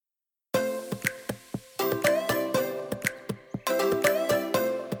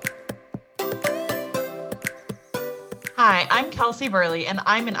Hi, I'm Kelsey Burley, and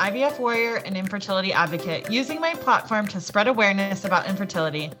I'm an IVF warrior and infertility advocate, using my platform to spread awareness about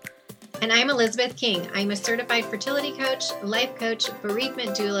infertility. And I'm Elizabeth King. I'm a certified fertility coach, life coach,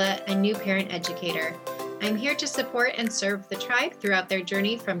 bereavement doula, and new parent educator. I'm here to support and serve the tribe throughout their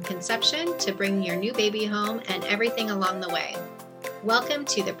journey from conception to bringing your new baby home and everything along the way. Welcome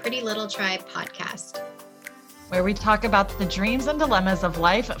to the Pretty Little Tribe podcast, where we talk about the dreams and dilemmas of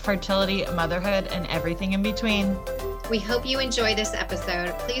life, fertility, motherhood, and everything in between. We hope you enjoy this episode.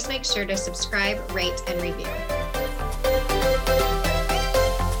 Please make sure to subscribe, rate, and review.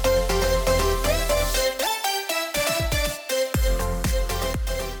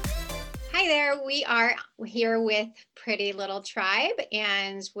 Hi there. We are here with Pretty Little Tribe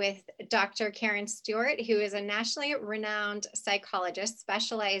and with Dr. Karen Stewart, who is a nationally renowned psychologist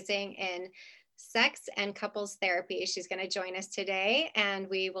specializing in sex and couples therapy. She's going to join us today, and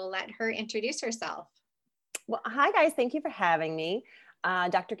we will let her introduce herself. Well, hi guys. Thank you for having me.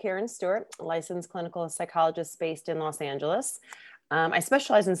 Dr. Karen Stewart, licensed clinical psychologist based in Los Angeles. I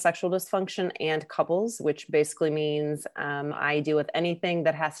specialize in sexual dysfunction and couples, which basically means I deal with anything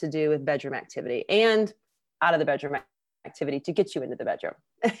that has to do with bedroom activity and out of the bedroom activity to get you into the bedroom.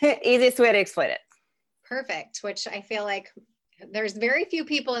 Easiest way to explain it. Perfect. Which I feel like there's very few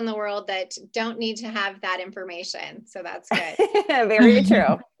people in the world that don't need to have that information. So that's good. Very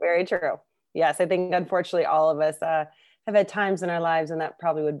true. Very true. Yes, I think unfortunately all of us have had times in our lives, and that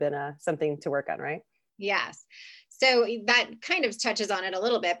probably would have been something to work on, right? Yes. So that kind of touches on it a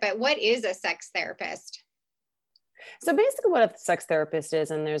little bit, but what is a sex therapist? So basically what a sex therapist is,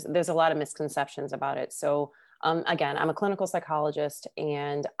 and there's a lot of misconceptions about it. So again, I'm a clinical psychologist,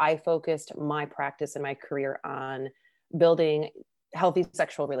 and I focused my practice and my career on building healthy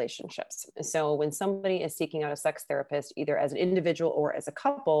sexual relationships. So when somebody is seeking out a sex therapist, either as an individual or as a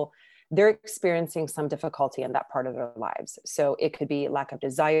couple, they're experiencing some difficulty in that part of their lives. So it could be lack of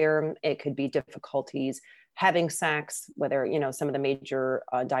desire. It could be difficulties having sex, whether, some of the major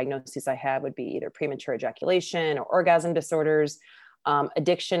diagnoses I have would be either premature ejaculation or orgasm disorders.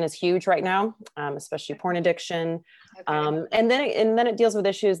 Addiction is huge right now, especially porn addiction. Okay. And then it deals with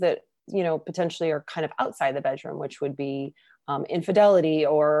issues that, potentially are kind of outside the bedroom, which would be infidelity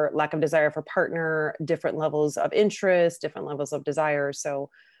or lack of desire for partner, different levels of interest, different levels of desire. So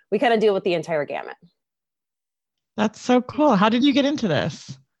we kind of deal with the entire gamut. That's so cool. How did you get into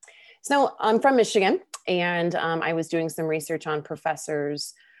this? So I'm from Michigan, and I was doing some research on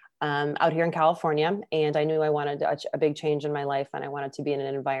professors out here in California, and I knew I wanted a big change in my life, and I wanted to be in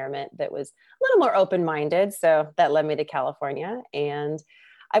an environment that was a little more open-minded. So that led me to California, and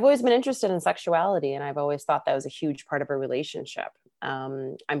I've always been interested in sexuality, and I've always thought that was a huge part of a relationship.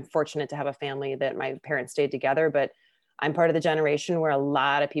 I'm fortunate to have a family that my parents stayed together, but I'm part of the generation where a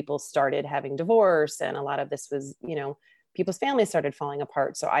lot of people started having divorce, and a lot of this was, people's families started falling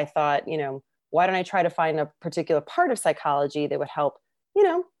apart. So I thought, why don't I try to find a particular part of psychology that would help,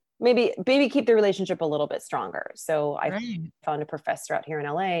 maybe keep the relationship a little bit stronger. So I found a professor out here in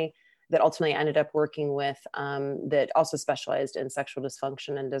LA that ultimately ended up working with, that also specialized in sexual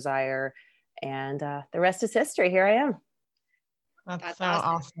dysfunction and desire. And the rest is history. Here I am. That's so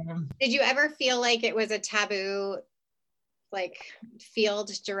awesome. Did you ever feel like it was a taboo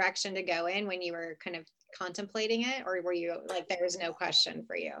field direction to go in when you were kind of contemplating it, or were you like, there was no question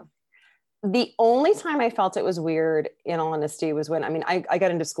for you? The only time I felt it was weird, in all honesty, was when, I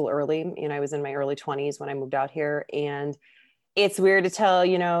got into school early, I was in my early 20s when I moved out here, and it's weird to tell,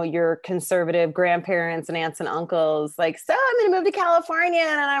 your conservative grandparents and aunts and uncles, like, so I'm going to move to California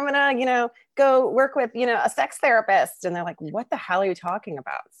and I'm going to, go work with, a sex therapist. And they're like, what the hell are you talking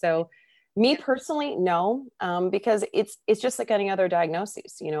about? So me personally, no, because it's just like any other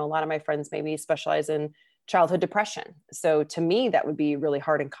diagnosis. A lot of my friends maybe specialize in childhood depression. So to me, that would be really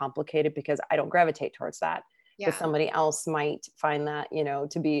hard and complicated because I don't gravitate towards that. Yeah. But somebody else might find that,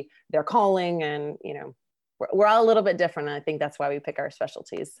 to be their calling, and, we're all a little bit different. And I think that's why we pick our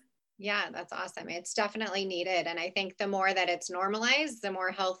specialties. Yeah, that's awesome. It's definitely needed. And I think the more that it's normalized, the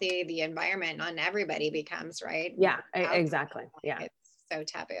more healthy the environment on everybody becomes, right? Yeah, exactly. Yeah. So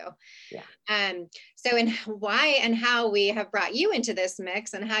taboo. Yeah. So in why and how we have brought you into this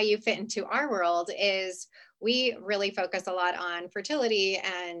mix and how you fit into our world is we really focus a lot on fertility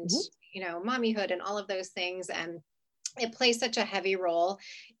and, mommyhood and all of those things. And it plays such a heavy role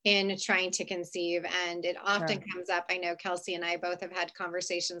in trying to conceive. And it often comes up. I know Kelsey and I both have had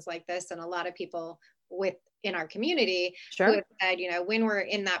conversations like this, and a lot of people in our community who have said, when we're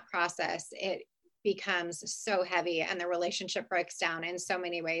in that process, becomes so heavy and the relationship breaks down in so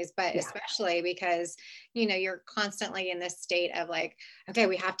many ways, but especially because, you're constantly in this state of like, okay,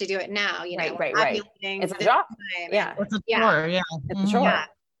 we have to do it now, right. It's a job. Yeah. It's a chore. Yeah. It's a chore. Yeah.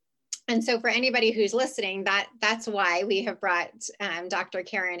 And so for anybody who's listening, that's why we have brought Dr.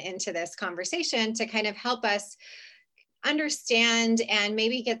 Karen into this conversation to kind of help us understand and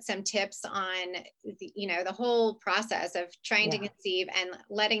maybe get some tips on the whole process of trying to conceive and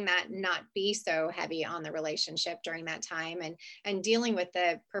letting that not be so heavy on the relationship during that time, and dealing with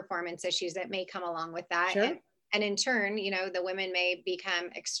the performance issues that may come along with that. Sure. And in turn, the women may become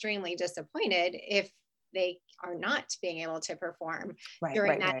extremely disappointed if they are not being able to perform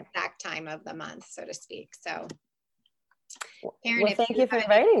during that exact time of the month, so to speak. So Karen, well, thank you for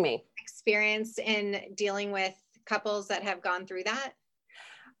inviting me. Experience in dealing with couples that have gone through that?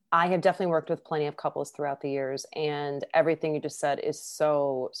 I have definitely worked with plenty of couples throughout the years, and everything you just said is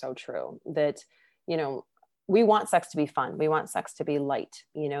so true, that, we want sex to be fun. We want sex to be light,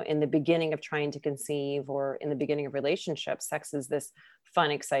 in the beginning of trying to conceive or in the beginning of relationships, sex is this fun,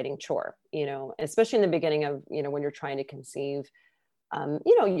 exciting chore, especially in the beginning of, when you're trying to conceive,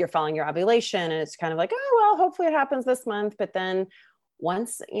 you're following your ovulation and it's kind of like, oh, well, hopefully it happens this month. But then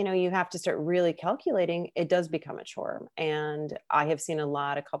once, you have to start really calculating, it does become a chore. And I have seen a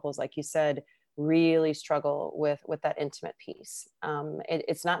lot of couples, like you said, really struggle with that intimate piece.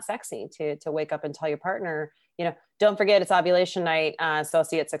 It's not sexy to wake up and tell your partner, don't forget it's ovulation night. So I'll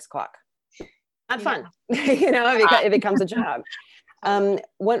see you at 6:00. Not fun. It becomes a job.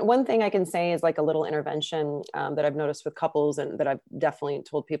 One thing I can say is like a little intervention that I've noticed with couples and that I've definitely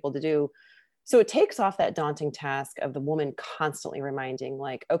told people to do. So it takes off that daunting task of the woman constantly reminding,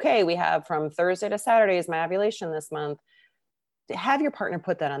 like, okay, we have from Thursday to Saturday is my ovulation this month. Have your partner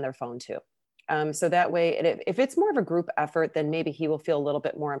put that on their phone too. So that way, if it's more of a group effort, then maybe he will feel a little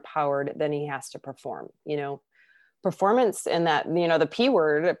bit more empowered than he has to perform. Performance and that, the P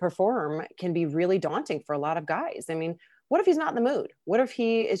word, perform, can be really daunting for a lot of guys. I mean, what if he's not in the mood? What if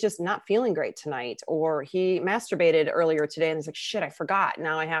he is just not feeling great tonight? Or he masturbated earlier today and he's like, shit, I forgot.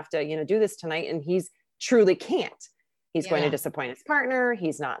 Now I have to, do this tonight. And he's truly can't. He's going to disappoint his partner.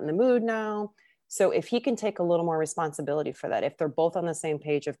 He's not in the mood now. So if he can take a little more responsibility for that, if they're both on the same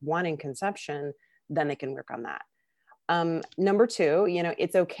page of wanting conception, then they can work on that. Number two,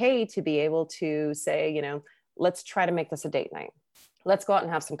 it's okay to be able to say, let's try to make this a date night. Let's go out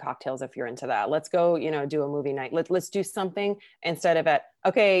and have some cocktails if you're into that. Let's go, do a movie night. Let's do something instead of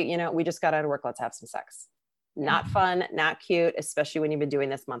okay, we just got out of work. Let's have some sex. Not fun, not cute, especially when you've been doing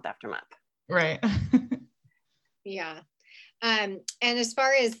this month after month. Right. Yeah. And as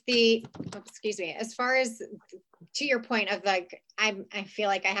far as to your point of like, I feel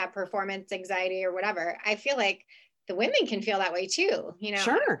like I have performance anxiety or whatever, I feel like the women can feel that way too.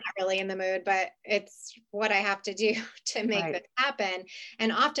 Sure. I'm not really in the mood, but it's what I have to do to make this happen.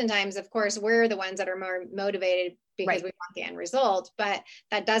 And oftentimes, of course, we're the ones that are more motivated because we want the end result, but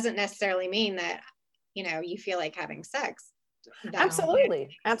that doesn't necessarily mean that, you feel like having sex. Absolutely.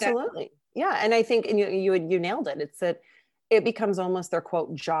 Yeah. And I think, and you nailed it. It's that it becomes almost their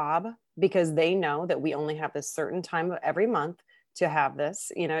quote job, because they know that we only have this certain time of every month to have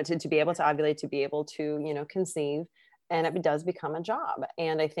this, to be able to ovulate, to be able to, conceive. And it does become a job.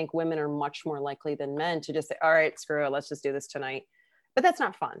 And I think women are much more likely than men to just say, all right, screw it, let's just do this tonight. But that's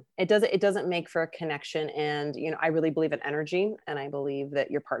not fun. It doesn't make for a connection. And, I really believe in energy. And I believe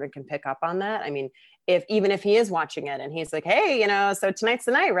that your partner can pick up on that. I mean, even if he is watching it and he's like, hey, so tonight's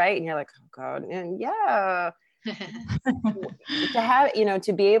the night, right? And you're like, oh God, and yeah. To have,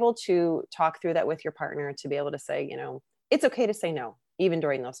 to be able to talk through that with your partner, to be able to say, it's okay to say no, even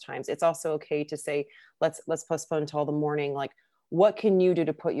during those times. It's also okay to say, let's postpone until the morning. Like, what can you do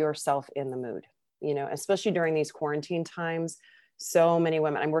to put yourself in the mood? Especially during these quarantine times. So many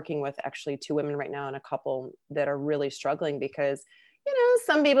women, I'm working with actually 2 women right now and a couple that are really struggling because,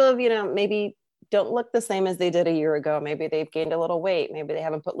 some people, maybe don't look the same as they did a year ago. Maybe they've gained a little weight. Maybe they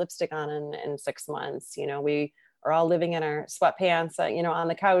haven't put lipstick on in 6 months. We are all living in our sweatpants, on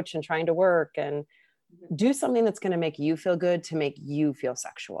the couch and trying to work, and do something that's going to make you feel good, to make you feel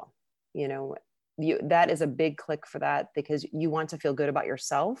sexual. That is a big click for that, because you want to feel good about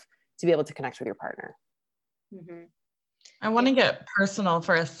yourself to be able to connect with your partner. Mm-hmm. I want to get personal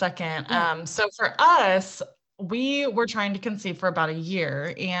for a second. Yeah. So for us, we were trying to conceive for about a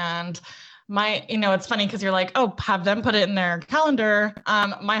year, and it's funny because you're like, oh, have them put it in their calendar.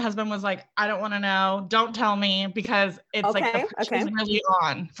 My husband was like, I don't want to know. Don't tell me, because it's like the pressure's really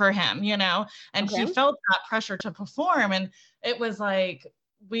on for him, and he felt that pressure to perform. And it was like,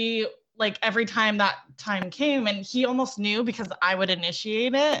 like every time that time came, and he almost knew because I would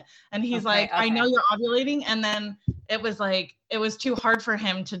initiate it, and he's like, I know you're ovulating. And then it was like, it was too hard for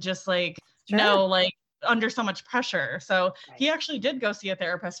him to just like know, like under so much pressure. So he actually did go see a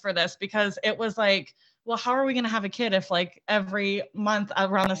therapist for this, because it was like, well, how are we going to have a kid if like every month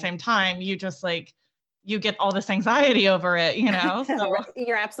around the same time you just like, you get all this anxiety over it, you know? So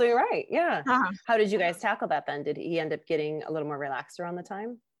you're absolutely right. Yeah. How did you guys tackle that then? Did he end up getting a little more relaxed around the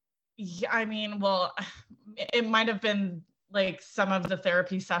time? Yeah, I mean, well, it might have been like some of the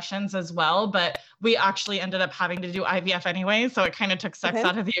therapy sessions as well, but we actually ended up having to do IVF anyway, so it kind of took sex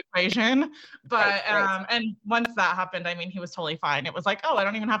out of the equation. But and once that happened, I mean, he was totally fine. It was like, oh, I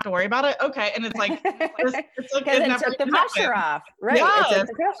don't even have to worry about it. Okay, and it's like it took the pressure off, right? Yeah, it took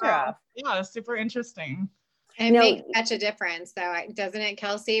the pressure off. Yeah, it's super interesting. It makes such a difference, though, doesn't it,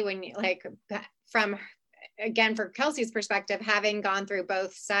 Kelsey? When you like from again, for Kelsey's perspective, having gone through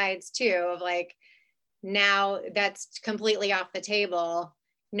both sides too, of like, now that's completely off the table,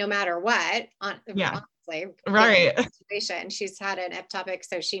 no matter what. Honestly, right. Situation. She's had an ectopic,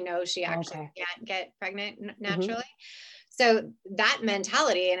 so she knows she actually can't get pregnant naturally. So that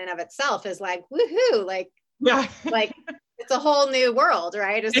mentality in and of itself is like, woohoo! Like, like it's a whole new world,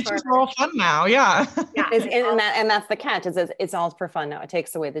 right? It's just all fun now, and that's the catch. Is it's all for fun now. It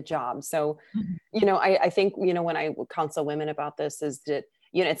takes away the job. So, you know, I think, you know, when I counsel women about this, is that,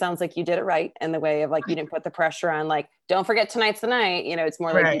 you know, it sounds like you did it right in the way of like, you didn't put the pressure on, like, don't forget tonight's the night. You know, it's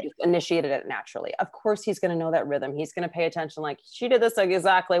more like you just initiated it naturally. Of course, he's going to know that rhythm. He's going to pay attention. Like, she did this like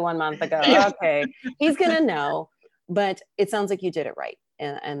exactly 1 month ago. Okay, he's going to know. But it sounds like you did it right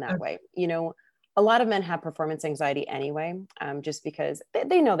in that way. You know, a lot of men have performance anxiety anyway, just because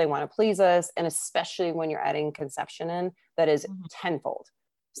they know they want to please us. And especially when you're adding conception in, that is tenfold.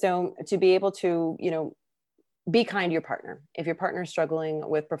 So to be able to, you know, be kind to your partner. If your partner is struggling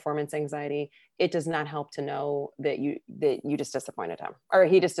with performance anxiety, it does not help to know that you just disappointed him, or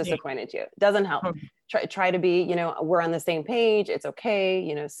he just disappointed you. It doesn't help. Try to be, you know, we're on the same page. It's okay.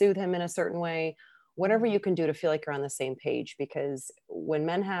 You know, soothe him in a certain way. Whatever you can do to feel like you're on the same page, because when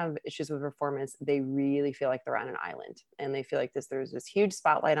men have issues with performance, they really feel like they're on an island, and they feel like there's this huge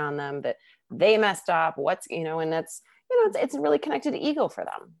spotlight on them that they messed up. You know, and that's, you know, it's really connected to ego for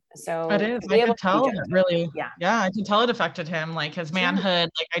them. So it is. I could tell it really, I can tell it affected him, like his manhood.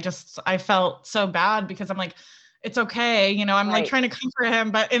 Like I felt so bad, because I'm like, it's okay. You know, I'm like trying to comfort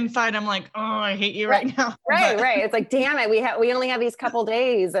him, but inside I'm like, oh, I hate you right now. Right. It's like, damn it. We only have these couple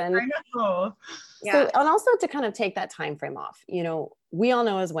days. And I know. So, and also to kind of take that time frame off, you know, we all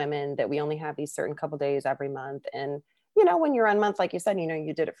know as women that we only have these certain couple days every month. And, you know, when you're on month, like you said, you know,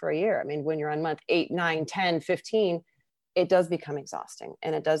 you did it for a year. I mean, when you're on month 8, 9, 10, 15, it does become exhausting,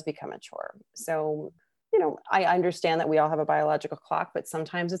 and it does become a chore. So, you know, I understand that we all have a biological clock, but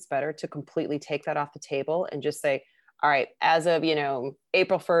sometimes it's better to completely take that off the table and just say, all right, as of, you know,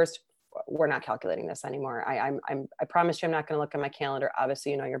 April 1st, we're not calculating this anymore. I promise you, I'm not going to look at my calendar.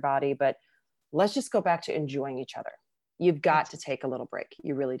 Obviously, you know your body, but let's just go back to enjoying each other. You've got to take a little break.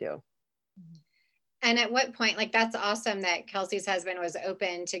 You really do. And at what point, like, that's awesome that Kelsey's husband was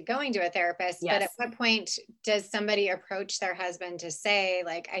open to going to a therapist, but at what point does somebody approach their husband to say,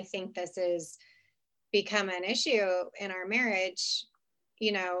 like, I think this is become an issue in our marriage,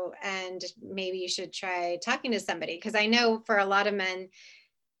 you know, and maybe you should try talking to somebody? Because I know for a lot of men,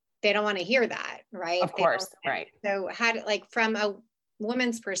 they don't want to hear that, right? Of course, right. So how do, like, from a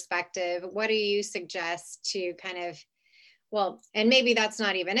woman's perspective, what do you suggest to kind of, well, and maybe that's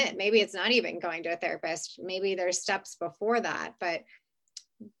not even it. Maybe it's not even going to a therapist. Maybe there's steps before that, but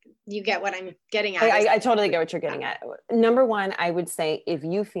you get what I'm getting at. I totally get what you're getting at. Number one, I would say, if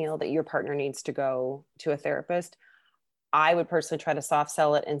you feel that your partner needs to go to a therapist, I would personally try to soft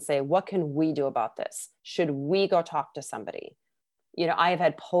sell it and say, what can we do about this? Should we go talk to somebody? You know, I have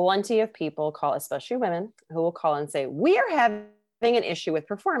had plenty of people call, especially women, who will call and say, we are having an issue with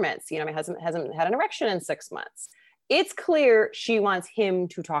performance. You know, my husband hasn't had an erection in 6 months. It's clear she wants him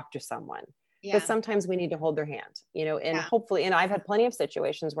to talk to someone, but sometimes we need to hold their hand, you know, and hopefully, and I've had plenty of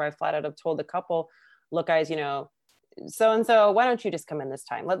situations where I flat out have told the couple, look, guys, you know, so-and-so, why don't you just come in this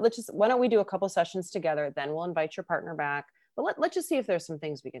time? Why don't we do a couple sessions together? Then we'll invite your partner back, but let's just see if there's some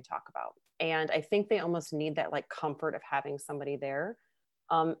things we can talk about. And I think they almost need that, like, comfort of having somebody there.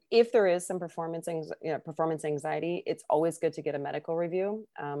 If there is some performance anxiety, it's always good to get a medical review.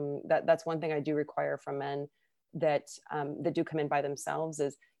 That's one thing I do require from men that do come in by themselves,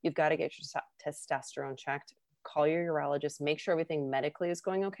 is you've got to get your testosterone checked, call your urologist, make sure everything medically is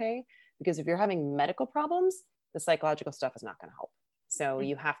going okay. Because if you're having medical problems, the psychological stuff is not going to help. So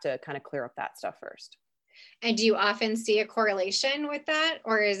you have to kind of clear up that stuff first. And do you often see a correlation with that,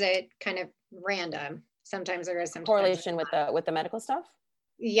 or is it kind of random? Sometimes there is some correlation with the medical stuff.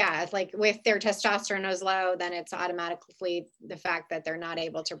 Yeah, it's like if their testosterone is low, then it's automatically the fact that they're not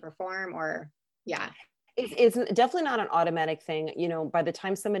able to perform, or yeah. It's definitely not an automatic thing. You know, by the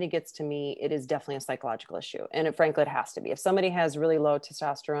time somebody gets to me, it is definitely a psychological issue. And frankly, it has to be. If somebody has really low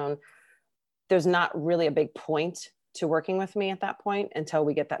testosterone, there's not really a big point to working with me at that point until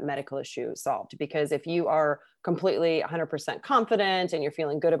we get that medical issue solved. Because if you are completely 100% confident and you're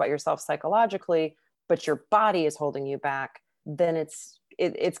feeling good about yourself psychologically, but your body is holding you back, then it's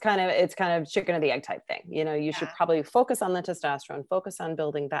kind of chicken or the egg type thing. You know, you should probably focus on the testosterone, focus on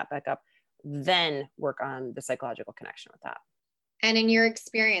building that back up, then work on the psychological connection with that. And in your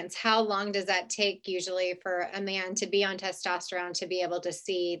experience, how long does that take usually for a man to be on testosterone to be able to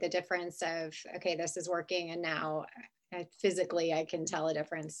see the difference of, okay, this is working, and now physically I can tell a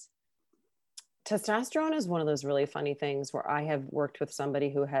difference? Testosterone is one of those really funny things where I have worked with somebody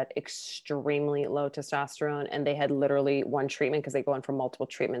who had extremely low testosterone, and they had literally one treatment, because they go in for multiple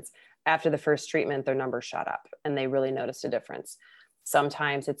treatments. After the first treatment, their numbers shot up and they really noticed a difference.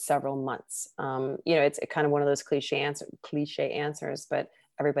 Sometimes it's several months. You know, it's kind of one of those cliche answers, but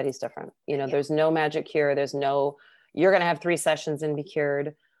everybody's different. You know, there's no magic cure. There's no, you're going to have 3 sessions and be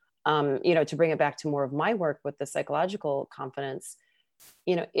cured. You know, to bring it back to more of my work with the psychological confidence,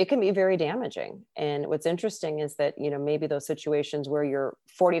 you know, it can be very damaging. And what's interesting is that, you know, maybe those situations where your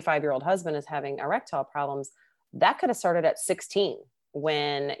 45-year-old husband is having erectile problems, that could have started at 16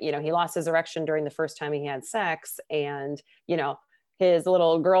 when, you know, he lost his erection during the first time he had sex, and, you know, his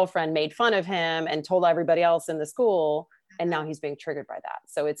little girlfriend made fun of him and told everybody else in the school, and now he's being triggered by that.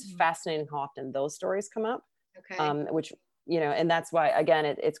 So it's fascinating how often those stories come up, which, you know, and that's why, again,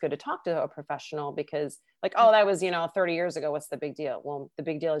 it's good to talk to a professional, because like, oh, that was, you know, 30 years ago. What's the big deal? Well, the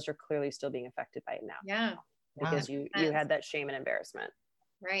big deal is you're clearly still being affected by it now. Yeah. Because you had that shame and embarrassment.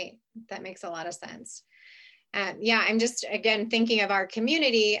 Right. That makes a lot of sense. Yeah. I'm just, again, thinking of our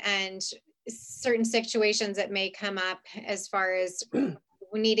community and certain situations that may come up as far as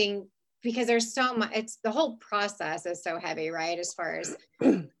needing, because there's so much, it's the whole process is so heavy, right? As far as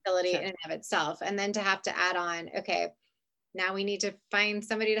ability in and of itself. And then to have to add on, okay, now we need to find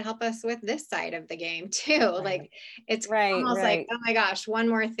somebody to help us with this side of the game too. Right. Like it's almost like, oh my gosh, one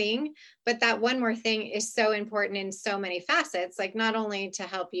more thing. But that one more thing is so important in so many facets, like not only to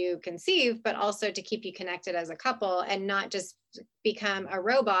help you conceive, but also to keep you connected as a couple and not just become a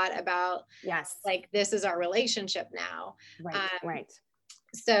robot about, like, this is our relationship now. Right.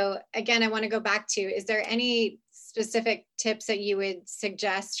 So again, I want to go back to, is there any specific tips that you would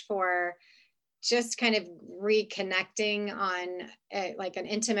suggest for just kind of reconnecting on like an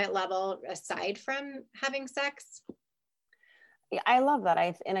intimate level aside from having sex? Yeah, I love that.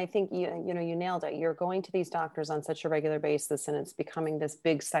 I think you nailed it. You're going to these doctors on such a regular basis, and it's becoming this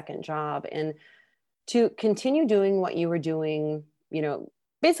big second job. And to continue doing what you were doing, you know,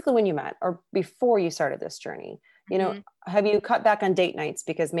 basically when you met or before you started this journey, you know, have you cut back on date nights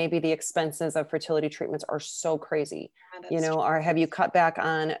because maybe the expenses of fertility treatments are so crazy, you know, or have you cut back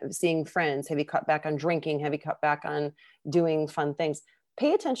on seeing friends? Have you cut back on drinking? Have you cut back on doing fun things?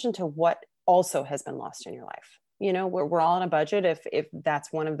 Pay attention to what also has been lost in your life. You know, we're all on a budget. If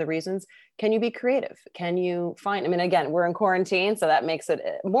that's one of the reasons, can you be creative? Can you find, I mean, again, we're in quarantine, so that makes it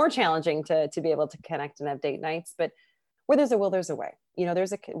more challenging to be able to connect and have date nights, but where there's a will, there's a way. You know,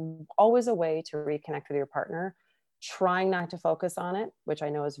 there's always a way to reconnect with your partner, trying not to focus on it, which I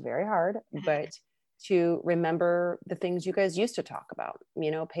know is very hard, but to remember the things you guys used to talk about. You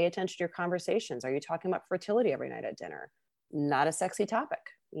know, pay attention to your conversations. Are you talking about fertility every night at dinner? Not a sexy topic,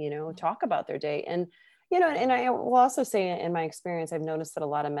 you know, talk about their day. And, you know, and I will also say in my experience, I've noticed that a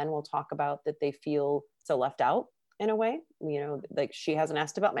lot of men will talk about that they feel so left out in a way, you know, like she hasn't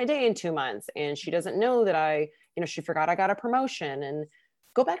asked about my day in 2 months, and she doesn't know that she forgot I got a promotion. And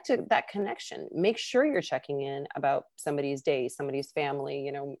go back to that connection. Make sure you're checking in about somebody's day, somebody's family,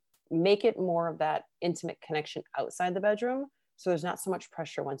 you know, make it more of that intimate connection outside the bedroom. So there's not so much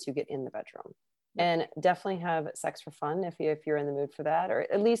pressure once you get in the bedroom. And definitely have sex for fun if you're in the mood for that, or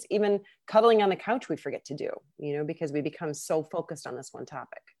at least even cuddling on the couch we forget to do, you know, because we become so focused on this one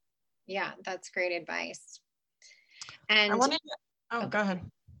topic. Yeah, that's great advice. And go ahead. No,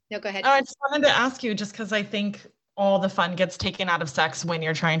 go ahead. Oh, I just wanted to ask you, just because I think all the fun gets taken out of sex when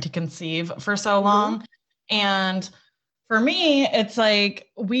you're trying to conceive for so long. And for me, it's like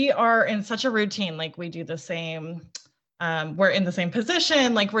we are in such a routine, like we do the same, we're in the same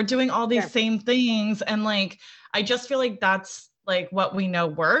position, like we're doing all these same things. And like, I just feel like that's like what we know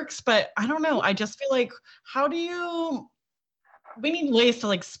works, but I don't know. I just feel like, how do you we need ways to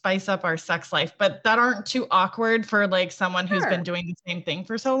like spice up our sex life, but that aren't too awkward for like someone who's been doing the same thing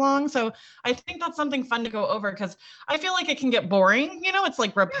for so long. So I think that's something fun to go over, because I feel like it can get boring. You know, it's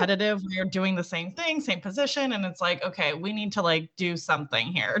like repetitive. You're doing the same thing, same position. And it's like, okay, we need to like do something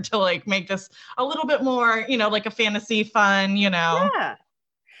here to like make this a little bit more, you know, like a fantasy fun, you know? Yeah.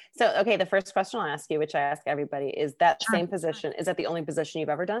 So, okay, the first question I'll ask you, which I ask everybody, is that same position, is that the only position you've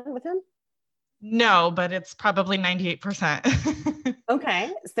ever done with him? No, but it's probably 98%.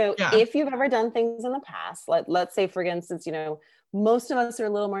 Okay. So if you've ever done things in the past, let's say, for instance, you know, most of us are a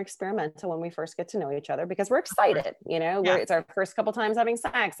little more experimental when we first get to know each other because we're excited, you know, it's our first couple times having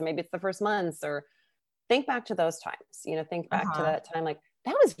sex, and maybe it's the first months, or think back to those times, you know, think back to that time, like,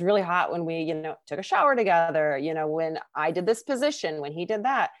 that was really hot when we, you know, took a shower together, you know, when I did this position, when he did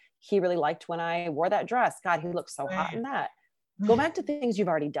that, he really liked when I wore that dress. God, he looked so hot in that. Go back to things you've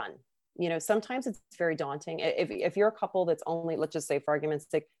already done. You know, sometimes it's very daunting. If you're a couple that's only, let's just say for argument's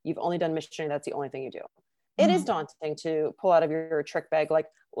sake, you've only done missionary, that's the only thing you do. It is daunting to pull out of your trick bag, like,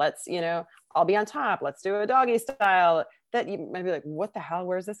 let's, you know, I'll be on top, let's do a doggy style, that you might be like, what the hell,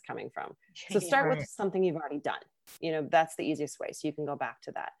 where's this coming from? So start with something you've already done. You know, that's the easiest way. So you can go back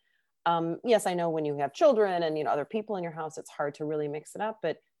to that. Yes, I know when you have children and, you know, other people in your house, it's hard to really mix it up,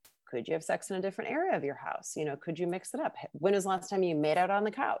 but could you have sex in a different area of your house? You know, could you mix it up? When was the last time you made out on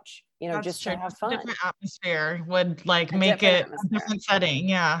the couch? You know, just to have fun. A different atmosphere would like make it a different setting.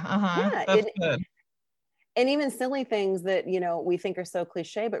 Yeah. That's good. And even silly things that, you know, we think are so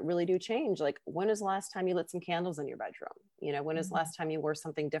cliche, but really do change. Like, when was the last time you lit some candles in your bedroom? You know, when was the last time you wore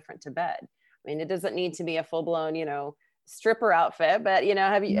something different to bed? I mean, it doesn't need to be a full blown, you know, stripper outfit, but, you know,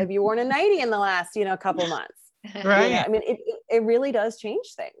 have you worn a nightie in the last, you know, couple months? Right. You know, I mean, it really does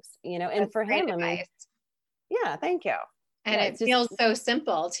change things, you know, and for him, I mean, yeah, thank you. And it feels so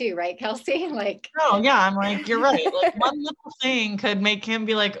simple too, right, Kelsey? Like, oh yeah, I'm like, you're right. Like, one little thing could make him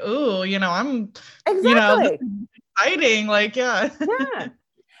be like, ooh, you know, I'm, exactly. You know, this is exciting. Like, yeah.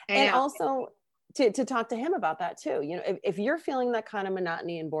 And also to talk to him about that too. You know, if you're feeling that kind of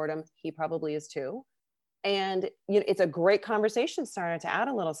monotony and boredom, he probably is too. And you know, it's a great conversation starter to add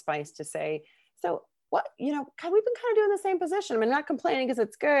a little spice to say, so what, you know, we've been kind of doing the same position. I mean, not complaining because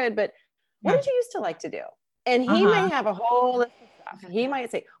it's good, but what did you used to like to do? And he may have a whole list of stuff. He might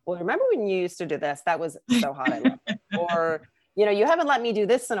say, well, remember when you used to do this? That was so hot. I loved it. Or, you know, you haven't let me do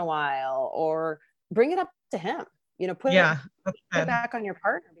this in a while, or bring it up to him, you know, put it back on your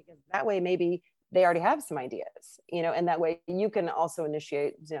partner, because that way maybe they already have some ideas, you know, and that way you can also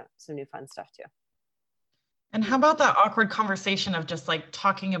initiate, you know, some new fun stuff too. And how about that awkward conversation of just like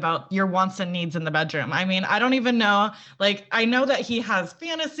talking about your wants and needs in the bedroom? I mean, I don't even know, like, I know that he has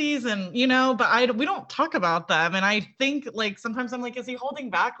fantasies and, you know, but we don't talk about them. And I think like, sometimes I'm like, is he holding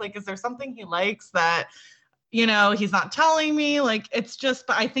back? Like, is there something he likes that, you know, he's not telling me? Like, it's just,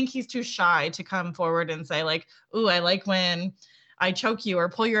 but I think he's too shy to come forward and say like, ooh, I like when I choke you or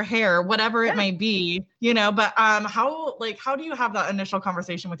pull your hair, whatever it may be, you know, but how do you have that initial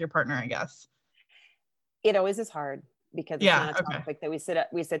conversation with your partner, I guess? It always is hard because it's not a topic that we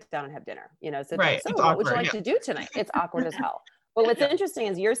sit down and have dinner, you know, so what would you like to do tonight? It's awkward as hell. But what's interesting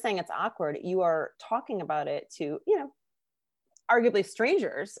is you're saying it's awkward. You are talking about it to, you know, arguably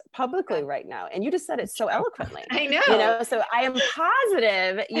strangers publicly right now. And you just said it so eloquently. I know. You know, so I am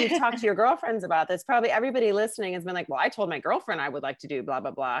positive you've talked to your girlfriends about this. Probably everybody listening has been like, well, I told my girlfriend I would like to do blah,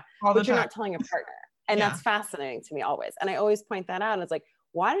 blah, blah. But you're not telling your partner. And that's fascinating to me always. And I always point that out. And it's like,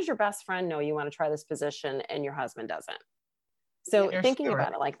 why does your best friend know you want to try this position and your husband doesn't? So thinking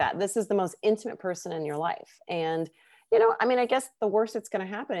about it like that, this is the most intimate person in your life. And, you know, I mean, I guess the worst that's going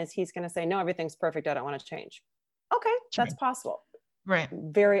to happen is he's going to say, no, everything's perfect. I don't want to change. Okay. That's possible. Right.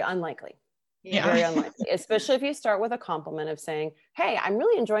 Very unlikely. Very unlikely, especially if you start with a compliment of saying, hey, I'm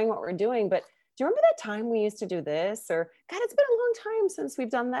really enjoying what we're doing, but do you remember that time we used to do this? Or God, it's been a long time since we've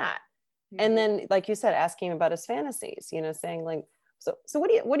done that. And then, like you said, asking him about his fantasies, you know, saying like, so what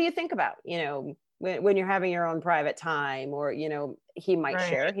do you think about, you know, when you're having your own private time, or, you know, he might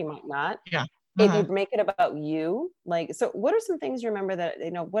share, he might not. Yeah. If you make it about you, like, so what are some things you remember that, you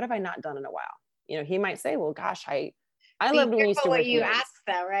know, what have I not done in a while? You know, he might say, well, gosh, I loved when you used to what you ask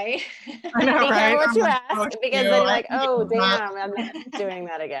though, right? I know, right? What you ask, because they're like, oh, damn, I'm not doing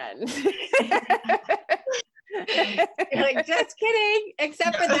that again. You're like, just kidding,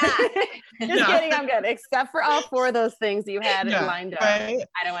 except for that. Just kidding, I'm good. Except for all four of those things you had lined up. Right?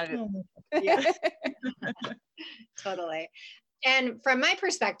 I don't want to do Totally. And from my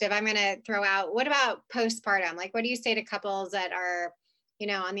perspective, I'm going to throw out, what about postpartum? Like, what do you say to couples that are, you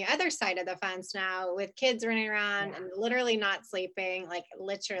know, on the other side of the fence now with kids running around and literally not sleeping, like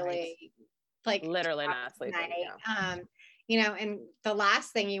literally, like literally not sleeping. and the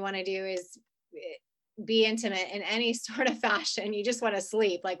last thing you want to do is be intimate in any sort of fashion. You just want to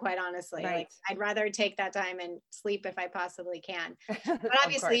sleep, like, quite honestly. Right. Like, I'd rather take that time and sleep if I possibly can. But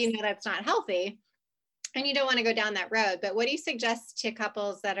obviously, that's not healthy and you don't want to go down that road. But what do you suggest to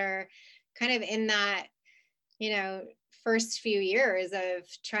couples that are kind of in that, first few years of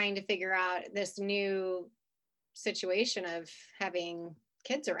trying to figure out this new situation of having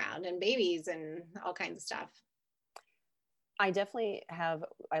kids around and babies and all kinds of stuff? I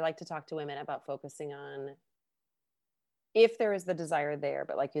like to talk to women about focusing on if there is the desire there,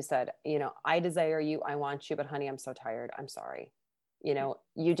 but like you said, I desire you, I want you, but honey, I'm so tired. I'm sorry.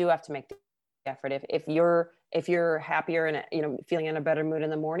 You do have to make the effort. If you're happier and, feeling in a better mood in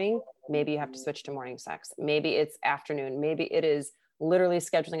the morning, maybe you have to switch to morning sex. Maybe it's afternoon. Maybe it is literally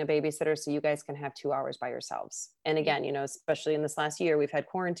scheduling a babysitter so you guys can have 2 hours by yourselves. And again, especially in this last year, we've had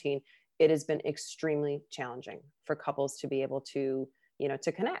quarantine. It has been extremely challenging for couples to be able to,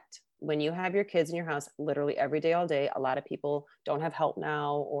 to connect. When you have your kids in your house, literally every day, all day, a lot of people don't have help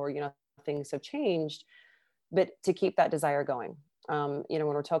now, or, things have changed, but to keep that desire going. When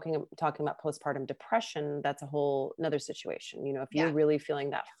we're talking about postpartum depression, that's a whole another situation. If you're really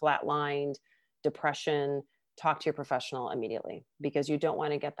feeling that flatlined depression, talk to your professional immediately, because you don't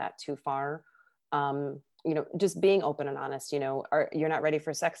want to get that too far. Just being open and honest, you're not ready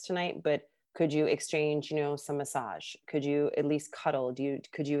for sex tonight, but could you exchange, some massage? Could you at least cuddle?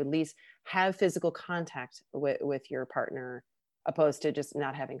 Could you at least have physical contact with your partner, opposed to just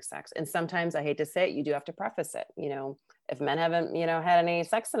not having sex? And sometimes, I hate to say it, you do have to preface it. If men haven't, had any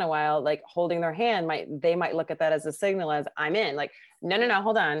sex in a while, like holding their hand they might look at that as a signal, as I'm in. Like, no,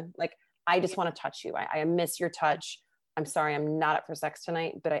 hold on. Like, I just want to touch you. I miss your touch. I'm sorry, I'm not up for sex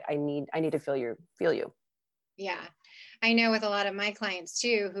tonight, but I need to feel you. Yeah. I know with a lot of my clients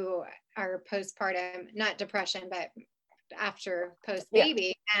too, who are postpartum, not depression, but after post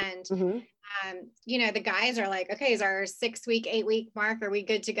baby. And, the guys are like, okay, is our 6 week, 8 week mark, are we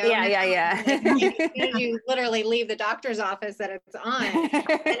good to go? Yeah. You literally leave the doctor's office that it's on, and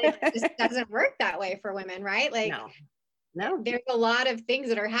it just doesn't work that way for women, right? Like, no, there's a lot of things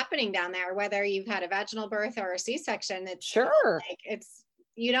that are happening down there, whether you've had a vaginal birth or a C-section. It's sure. Like,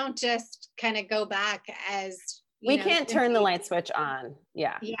 you don't just kind of go back as we can't turn the light switch on.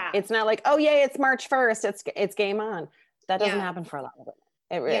 Yeah. It's not like, oh yay, it's March 1st. It's game on. That doesn't happen for a lot of women.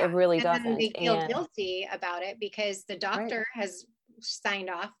 It really doesn't. And they feel guilty about it because the doctor has signed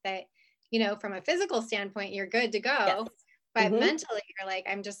off that, from a physical standpoint, you're good to go. Yes. But mentally, you're like,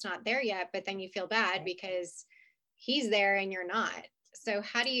 I'm just not there yet. But then you feel bad because he's there and you're not. So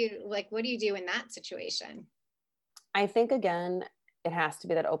what do you do in that situation? I think, again, it has to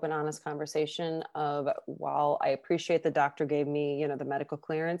be that open, honest conversation of, while I appreciate the doctor gave me, the medical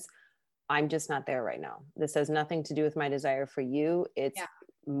clearance, I'm just not there right now. This has nothing to do with my desire for you. It's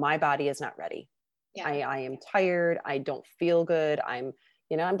my body is not ready. Yeah. I am tired. I don't feel good. I'm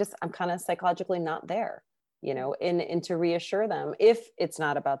kind of psychologically not there, and to reassure them, if it's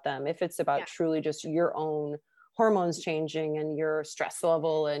not about them, if it's about truly just your own hormones changing and your stress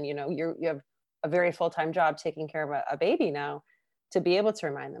level, and, you have a very full-time job taking care of a baby now, to be able to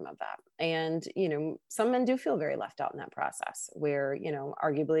remind them of that. And, some men do feel very left out in that process, where,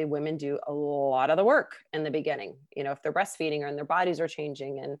 arguably women do a lot of the work in the beginning, if they're breastfeeding and their bodies are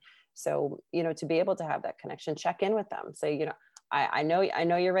changing. And so, to be able to have that connection, check in with them, say, I know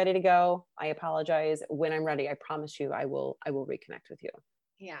you're ready to go. I apologize. When I'm ready, I promise you, I will reconnect with you.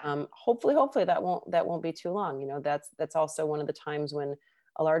 Yeah. Hopefully that won't be too long. That's also one of the times when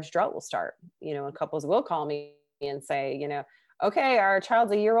a large drought will start, and couples will call me and say, okay, our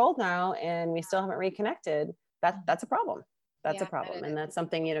child's a year old now and we still haven't reconnected. That's a problem. That's a problem. And that's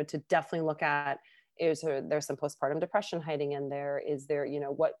something, to definitely look at. There's some postpartum depression hiding in there? Is there,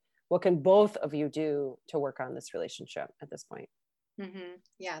 what can both of you do to work on this relationship at this point? Mm-hmm.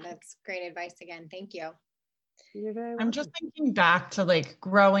 Yeah, that's great advice again. Thank you. You're very welcome. I'm just thinking back to like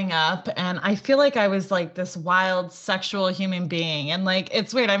growing up, and I feel like I was like this wild sexual human being. And like,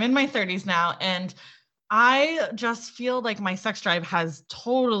 it's weird. I'm in my 30s now, and I just feel like my sex drive has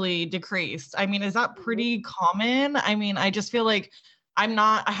totally decreased. I mean, is that pretty common? I mean, I just feel like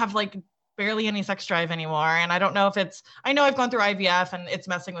I have like barely any sex drive anymore. And I don't know if I know I've gone through IVF and it's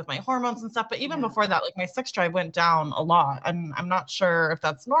messing with my hormones and stuff, but even before that, like my sex drive went down a lot. I'm not sure if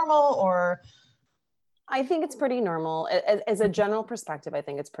that's normal or. I think it's pretty normal. As a general perspective, I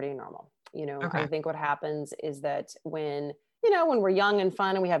think it's pretty normal. Okay. I think what happens is that when we're young and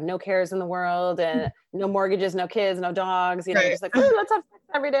fun and we have no cares in the world and no mortgages, no kids, no dogs, right. Just like, let's have sex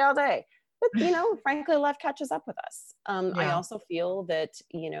every day, all day. but frankly, life catches up with us. I Yeah. also feel that,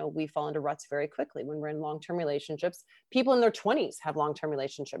 we fall into ruts very quickly when we're in long-term relationships. People in their 20s have long-term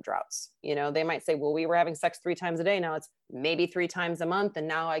relationship droughts. They might say, well, we were having sex 3 times a day. Now it's maybe 3 times a month. And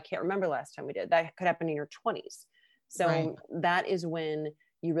now I can't remember last time we did. That could happen in your 20s. So Right. that is when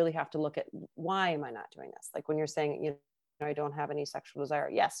you really have to look at, why am I not doing this? Like when you're saying, I don't have any sexual desire.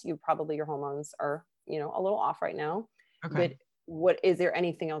 Yes, your hormones are, a little off right now, Okay. but is there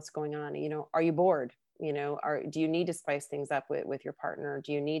anything else going on? Are you bored? Do you need to spice things up with your partner?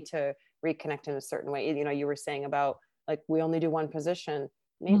 Do you need to reconnect in a certain way? You were saying about like, we only do one position.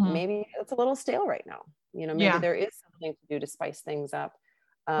 Maybe it's a little stale right now. Maybe Yeah. there is something to do to spice things up.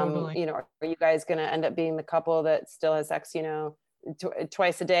 Totally. Are you guys going to end up being the couple that still has sex,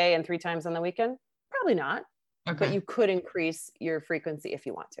 twice a day and 3 times on the weekend? Probably not. Okay. But you could increase your frequency if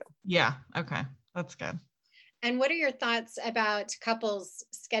you want to. Yeah. Okay. That's good. And what are your thoughts about couples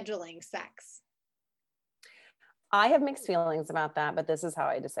scheduling sex? I have mixed feelings about that, but this is how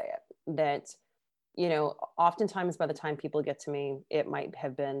I had to say it. That, oftentimes by the time people get to me, it might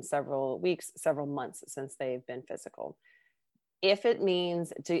have been several weeks, several months since they've been physical. If it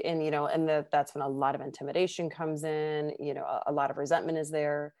means that's when a lot of intimidation comes in, a lot of resentment is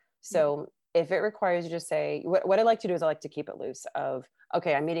there. So if it requires you to say, what I like to do is I like to keep it loose of,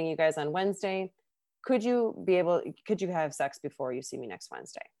 okay, I'm meeting you guys on Wednesday. Could you have sex before you see me next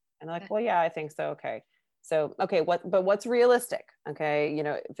Wednesday? And they're like, well, yeah, I think so. Okay. So, okay, what's realistic? Okay.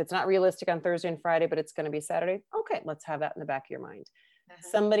 If it's not realistic on Thursday and Friday, but it's going to be Saturday. Okay. Let's have that in the back of your mind.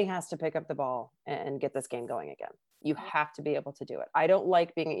 Somebody has to pick up the ball and get this game going again. You have to be able to do it. I don't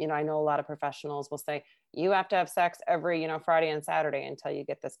like being, I know a lot of professionals will say, you have to have sex every, Friday and Saturday until you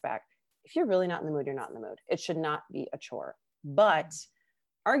get this back. If you're really not in the mood, you're not in the mood. It should not be a chore. But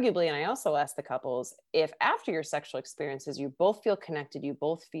arguably, and I also ask the couples, if after your sexual experiences, you both feel connected, you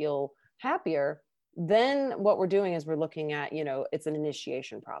both feel happier, then what we're doing is we're looking at, it's an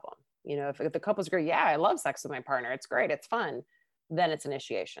initiation problem. If the couples agree, yeah, I love sex with my partner, it's great, it's fun, then it's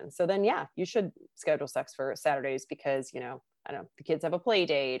initiation. So then, yeah, you should schedule sex for Saturdays because, I don't know, the kids have a play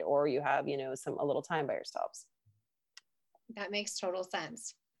date or you have, a little time by yourselves. That makes total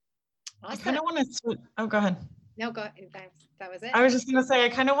sense. Awesome. I kind of want to go ahead. No, go ahead. That was it. I was just going to say, I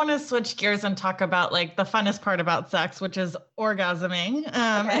kind of want to switch gears and talk about like the funnest part about sex, which is orgasming.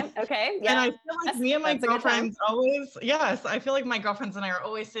 Okay. Yeah. And I feel like me and my girlfriends always, yes, I feel like my girlfriends and I are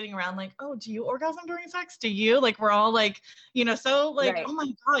always sitting around like, oh, do you orgasm during sex? Do you? Like, we're all like, so like, right. Oh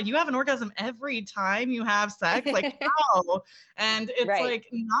my God, you have an orgasm every time you have sex? Like, how? And it's right. Like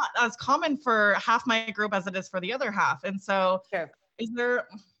not as common for half my group as it is for the other half. And so sure.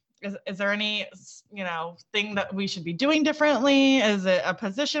 Is there any, thing that we should be doing differently? Is it a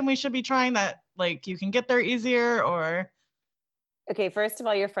position we should be trying that like you can get there easier or? Okay. First of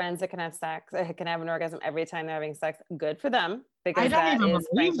all, your friends that can have sex, can have an orgasm every time they're having sex. Good for them because that is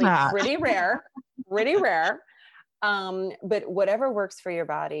frankly pretty rare, pretty rare. But whatever works for your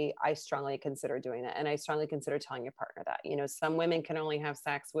body, I strongly consider doing that. And I strongly consider telling your partner that, some women can only have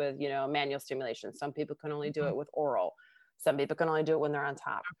sex with, manual stimulation. Some people can only do it with oral. Some people can only do it when they're on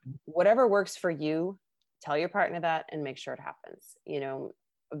top. Whatever works for you, tell your partner that and make sure it happens.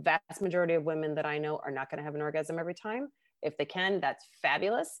 A vast majority of women that I know are not going to have an orgasm every time. If they can, that's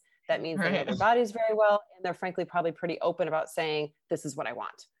fabulous. That means they know their bodies very well. And they're frankly probably pretty open about saying, this is what I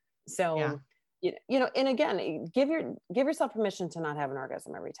want. So, and again, give yourself permission to not have an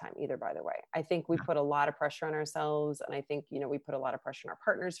orgasm every time either, by the way. I think we put a lot of pressure on ourselves. And I think, we put a lot of pressure on our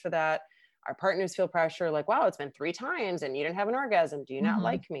partners for that. Our partners feel pressure like, wow, it's been 3 times and you didn't have an orgasm. Do you not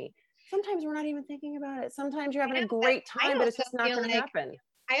like me? Sometimes we're not even thinking about it. Sometimes you're having a great time, but it's just not going to happen.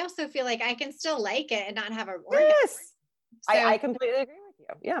 I also feel like I can still like it and not have an orgasm. Yes. So, I completely agree with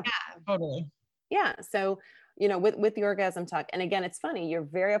you. Yeah. Totally. Yeah. So, with the orgasm talk, and again, it's funny, you're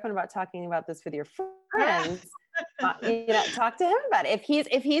very open about talking about this with your friends. Talk to him about it.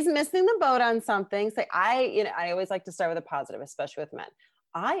 If he's missing the boat on something, say, I always like to start with a positive, especially with men.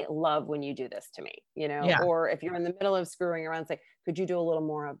 I love when you do this to me, or if you're in the middle of screwing around, say, could you do a little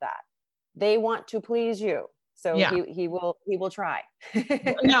more of that? They want to please you. So he will try.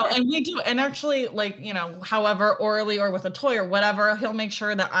 No, and we do. And actually, like, however, orally or with a toy or whatever, he'll make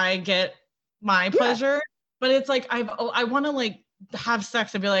sure that I get my pleasure. But it's like, I want to like have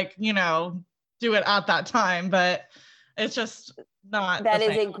sex and be like, do it at that time, but it's just not. That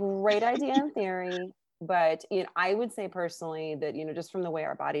is a great idea in theory. But, I would say personally that, just from the way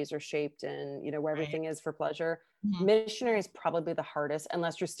our bodies are shaped and, where everything is for pleasure, missionary is probably the hardest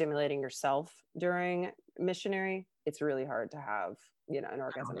unless you're stimulating yourself during missionary. it's really hard to have, an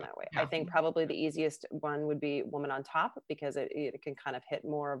orgasm that way. I think probably the easiest one would be woman on top, because it can kind of hit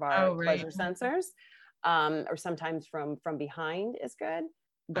more of our pleasure sensors. Or sometimes from behind is good.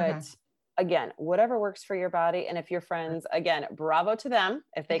 But again, whatever works for your body. And if your friends, again, bravo to them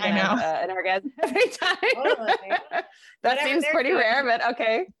if they can have an orgasm every time. Totally. That seems pretty rare, but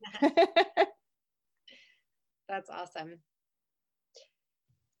okay. That's awesome.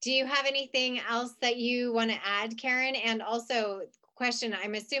 Do you have anything else that you want to add, Karen? And also, question,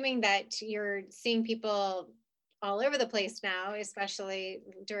 I'm assuming that you're seeing people all over the place now, especially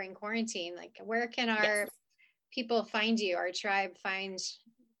during quarantine. Like, where can our people find you, our tribe find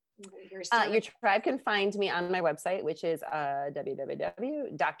your tribe can find me on my website, which is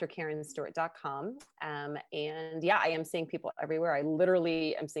www.drkarenstewart.com. And I am seeing people everywhere. I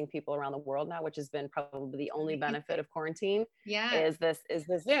literally am seeing people around the world now, which has been probably the only benefit of quarantine. Is the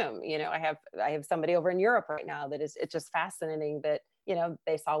Zoom. I have somebody over in Europe right now that it's just fascinating that,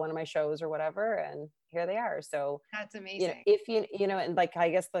 they saw one of my shows or whatever, and here they are. So that's amazing. If and like, I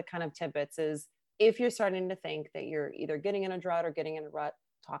guess the kind of tidbits is, if you're starting to think that you're either getting in a drought or getting in a rut,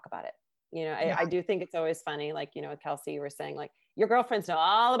 talk about it. I do think it's always funny, like, Kelsey, you were saying, like, your girlfriends know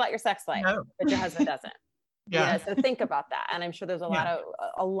all about your sex life, but your husband doesn't. So think about that. And I'm sure there's a lot of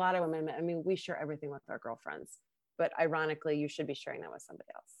women. I mean, we share everything with our girlfriends, but ironically, you should be sharing that with somebody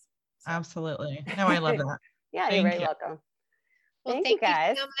else. So. Absolutely. No, I love that. You're very welcome. Well, thank you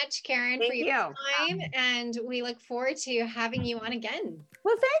guys so much, Karen, for your time. And we look forward to having you on again.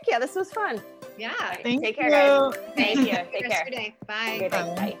 Well, thank you. This was fun. Yeah. Take care, guys. Thank you. Take care. Bye.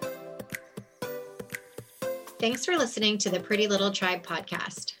 Bye. Thanks for listening to the Pretty Little Tribe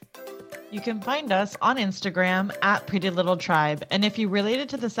podcast. You can find us on Instagram at Pretty Little Tribe. And if you related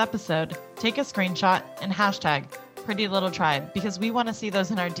to this episode, take a screenshot and hashtag Pretty Little Tribe, because we want to see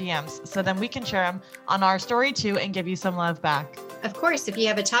those in our DMs, so then we can share them on our story too and give you some love back. Of course, if you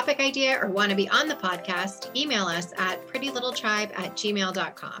have a topic idea or want to be on the podcast, email us at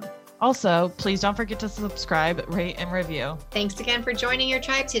prettylittletribe@gmail.com. Also, please don't forget to subscribe, rate, and review. Thanks again for joining your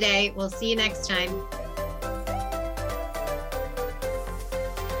tribe today. We'll see you next time.